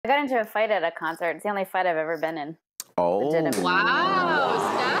got into a fight at a concert. It's the only fight I've ever been in. Oh.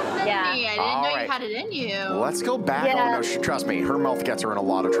 Wow, Stephanie. Yeah. I didn't know you had it in you. Let's go back. Yeah. Oh, no, trust me. Her mouth gets her in a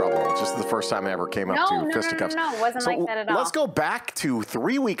lot of trouble. It's just the first time I ever came up to fisticuffs. No, it wasn't like that at all. Let's go back to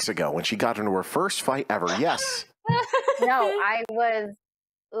 3 weeks ago when she got into her first fight ever. Yes. No, I was...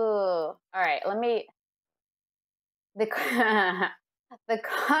 Ooh. All right, let me... The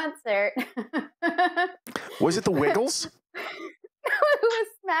concert... Was it the Wiggles? No, it was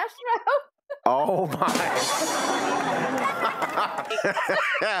SmashMouth. Oh my.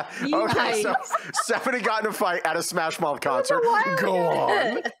 Okay, so Stephanie got in a fight at a SmashMouth concert. Go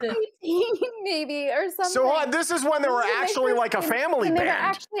on. 18 maybe or something. So this is when they were actually like a family when band. they were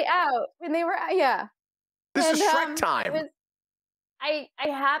actually out. When they were, yeah. This is Shrek time. I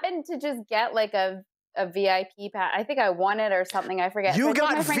happened to just get like a VIP pass. I think I won it or something. I forget. You so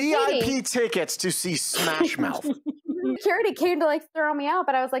got VIP tickets to see SmashMouth. Security came to like throw me out,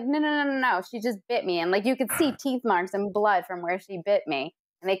 but I was like, no. She just bit me. And like you could see teeth marks and blood from where she bit me.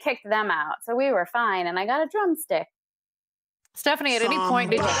 And they kicked them out. So we were fine. And I got a drumstick. Stephanie, at any point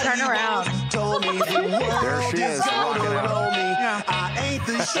did you turn around? There she is. I ain't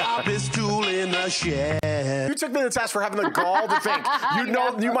the sharpest tool in the shed. You took me to the test for having the gall to think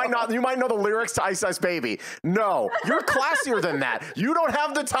you might know the lyrics to Ice Ice Baby. No, you're classier than that. You don't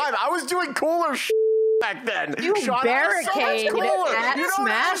have the time. I was doing cooler back then. You barricade at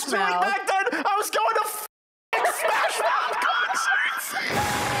SmashMouth. Back then, I was going to SmashMouth concerts.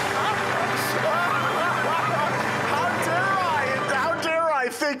 How dare I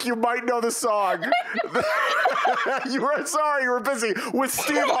think you might know the song? You were busy with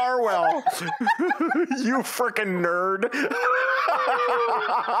Steve Harwell. You frickin' nerd.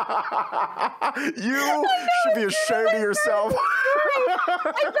 You should be ashamed of yourself. I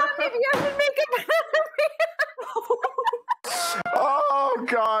thought maybe I should make it better. Oh,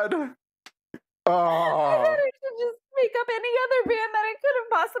 God. Oh. I should just make up any other band that I could have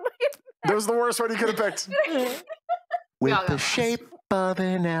possibly picked. That was the worst one you could have picked. With the shape of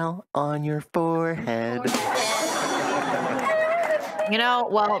an L on your forehead. You know,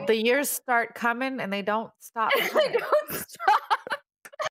 well, the years start coming and they don't stop. They don't stop.